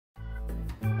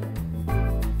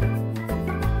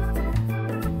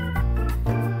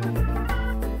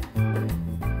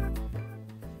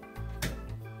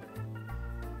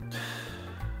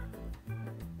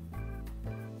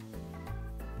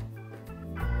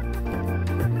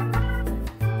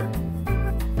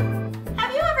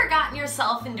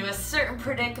yourself into a certain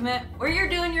predicament where you're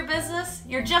doing your business,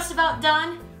 you're just about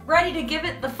done, ready to give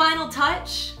it the final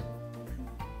touch,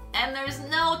 and there's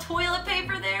no toilet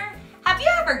paper there? Have you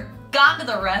ever gone to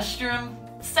the restroom,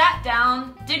 sat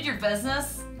down, did your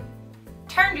business,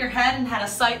 turned your head and had a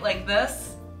sight like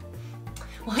this?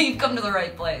 Well, you've come to the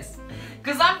right place,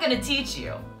 because I'm going to teach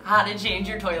you how to change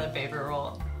your toilet paper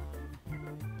roll.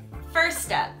 First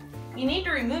step, you need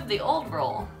to remove the old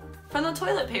roll from the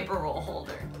toilet paper roll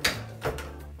holder.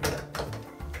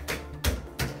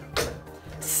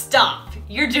 Stop,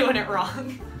 you're doing it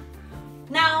wrong.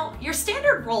 Now, your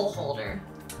standard roll holder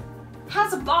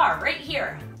has a bar right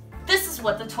here. This is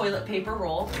what the toilet paper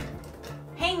roll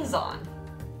hangs on,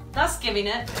 thus giving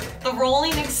it the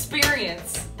rolling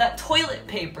experience that toilet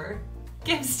paper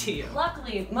gives to you.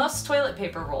 Luckily, most toilet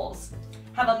paper rolls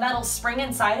have a metal spring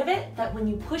inside of it that when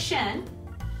you push in,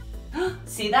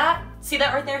 see that? See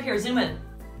that right there? Here, zoom in.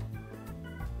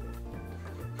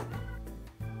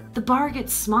 The bar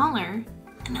gets smaller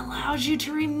and allows you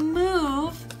to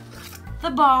remove the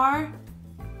bar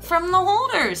from the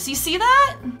holders. You see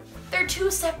that? They're two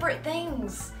separate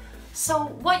things. So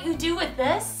what you do with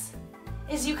this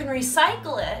is you can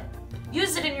recycle it,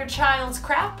 use it in your child's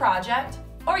craft project,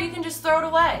 or you can just throw it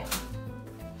away.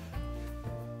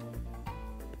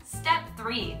 Step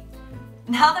 3.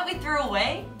 Now that we threw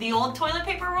away the old toilet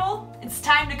paper roll, it's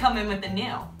time to come in with the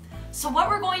new. So what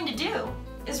we're going to do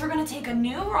is we're going to take a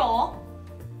new roll,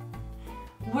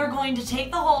 we're going to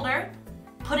take the holder,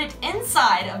 put it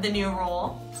inside of the new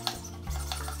roll.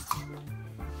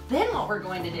 Then what we're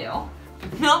going to do,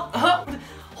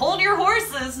 hold your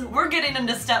horses, we're getting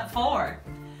into step 4.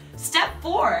 Step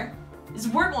 4 is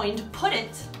we're going to put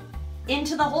it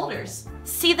into the holders.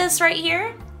 See this right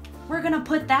here? We're gonna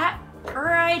put that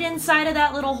right inside of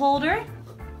that little holder.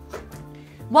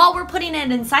 While we're putting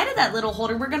it inside of that little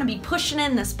holder, we're gonna be pushing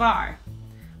in this bar.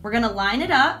 We're gonna line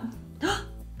it up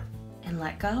and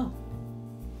let go.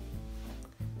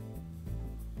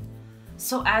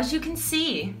 So as you can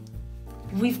see,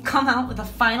 we've come out with a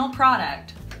final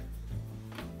product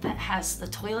that has the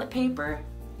toilet paper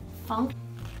function.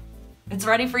 It's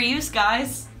ready for use,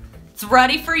 guys. It's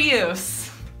ready for use.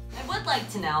 I would like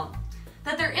to note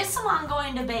that there is some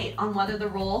ongoing debate on whether the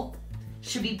roll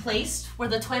should be placed where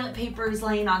the toilet paper is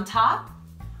laying on top,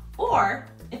 or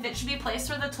if it should be placed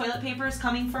where the toilet paper is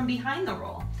coming from behind the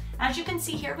roll. As you can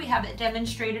see here, we have it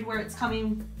demonstrated where it's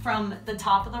coming from the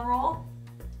top of the roll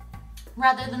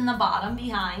rather than the bottom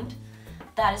behind.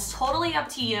 That is totally up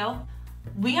to you.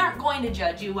 We aren't going to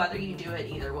judge you whether you do it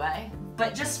either way,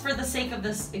 but just for the sake of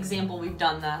this example, we've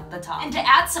done the top. And to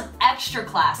add some extra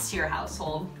class to your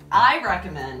household, I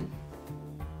recommend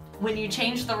when you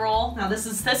change the roll, now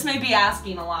this may be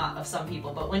asking a lot of some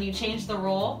people, but when you change the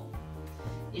roll,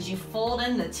 is you fold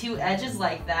in the two edges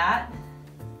like that,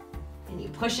 and you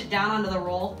push it down onto the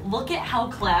roll. Look at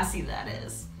how classy that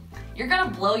is. You're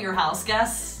gonna blow your house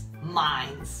guests'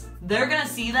 minds. They're gonna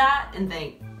see that and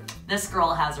think, this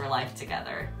girl has her life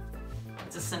together.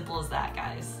 It's as simple as that,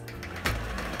 guys.